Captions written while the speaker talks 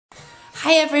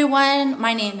Hi everyone,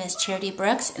 my name is Charity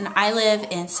Brooks and I live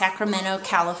in Sacramento,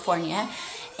 California,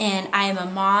 and I am a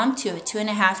mom to a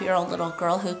 2.5-year-old little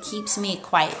girl who keeps me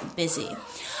quite busy.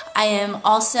 I am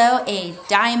also a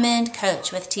diamond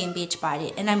coach with Team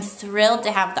Beachbody, and I'm thrilled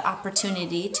to have the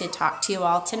opportunity to talk to you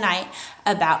all tonight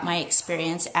about my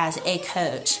experience as a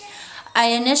coach. I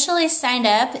initially signed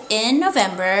up in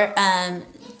November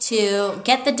to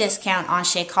get the discount on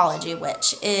Shakeology,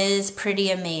 which is pretty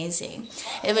amazing.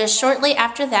 It was shortly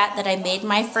after that I made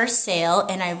my first sale,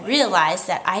 and I realized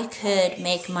that I could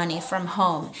make money from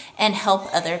home and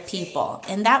help other people,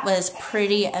 and that was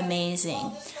pretty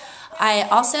amazing. I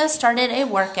also started a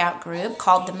workout group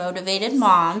called the Motivated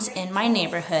Moms in my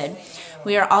neighborhood.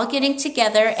 We are all getting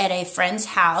together at a friend's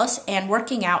house and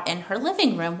working out in her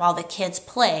living room while the kids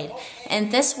played.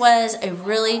 And this was a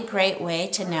really great way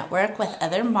to network with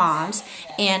other moms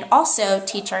and also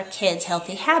teach our kids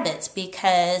healthy habits,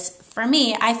 because for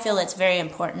me, I feel it's very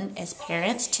important as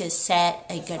parents to set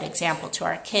a good example to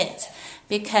our kids,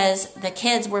 because the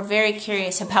kids were very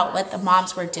curious about what the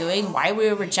moms were doing, why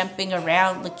we were jumping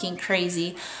around looking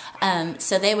crazy,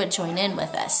 so they would join in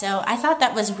with us. So I thought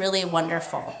that was really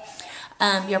wonderful.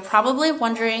 You're probably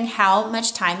wondering how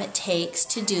much time it takes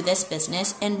to do this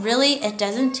business, and really it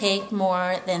doesn't take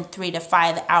more than 3 to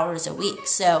 5 hours a week.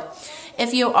 So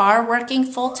if you are working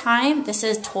full-time, this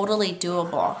is totally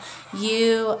doable.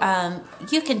 You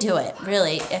can do it,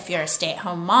 really, if you're a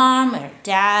stay-at-home mom or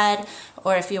dad,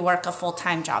 or if you work a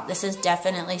full-time job. This is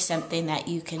definitely something that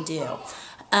you can do.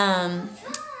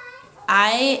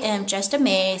 I am just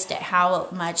amazed at how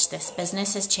much this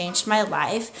business has changed my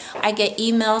life. I get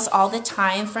emails all the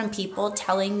time from people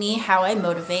telling me how I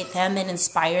motivate them and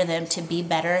inspire them to be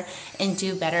better and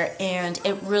do better, and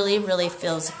it really, really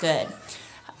feels good.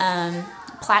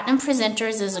 Platinum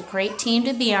Presenters is a great team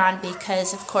to be on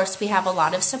because, of course, we have a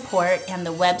lot of support, and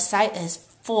the website is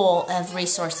full of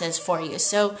resources for you.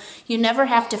 So you never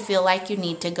have to feel like you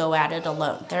need to go at it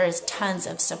alone. There is tons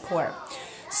of support.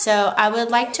 So I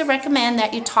would like to recommend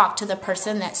that you talk to the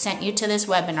person that sent you to this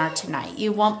webinar tonight.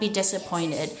 You won't be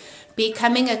disappointed.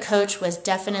 Becoming a coach was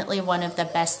definitely one of the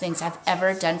best things I've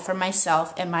ever done for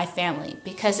myself and my family,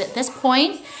 because at this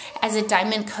point, as a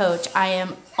diamond coach, I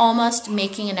am almost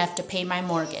making enough to pay my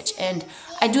mortgage. And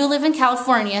I do live in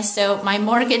California, so my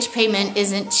mortgage payment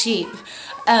isn't cheap.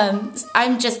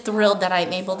 I'm just thrilled that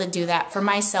I'm able to do that for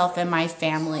myself and my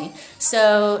family.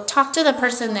 So talk to the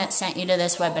person that sent you to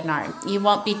this webinar. You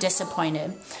won't be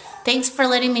disappointed. Thanks for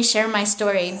letting me share my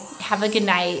story. Have a good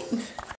night.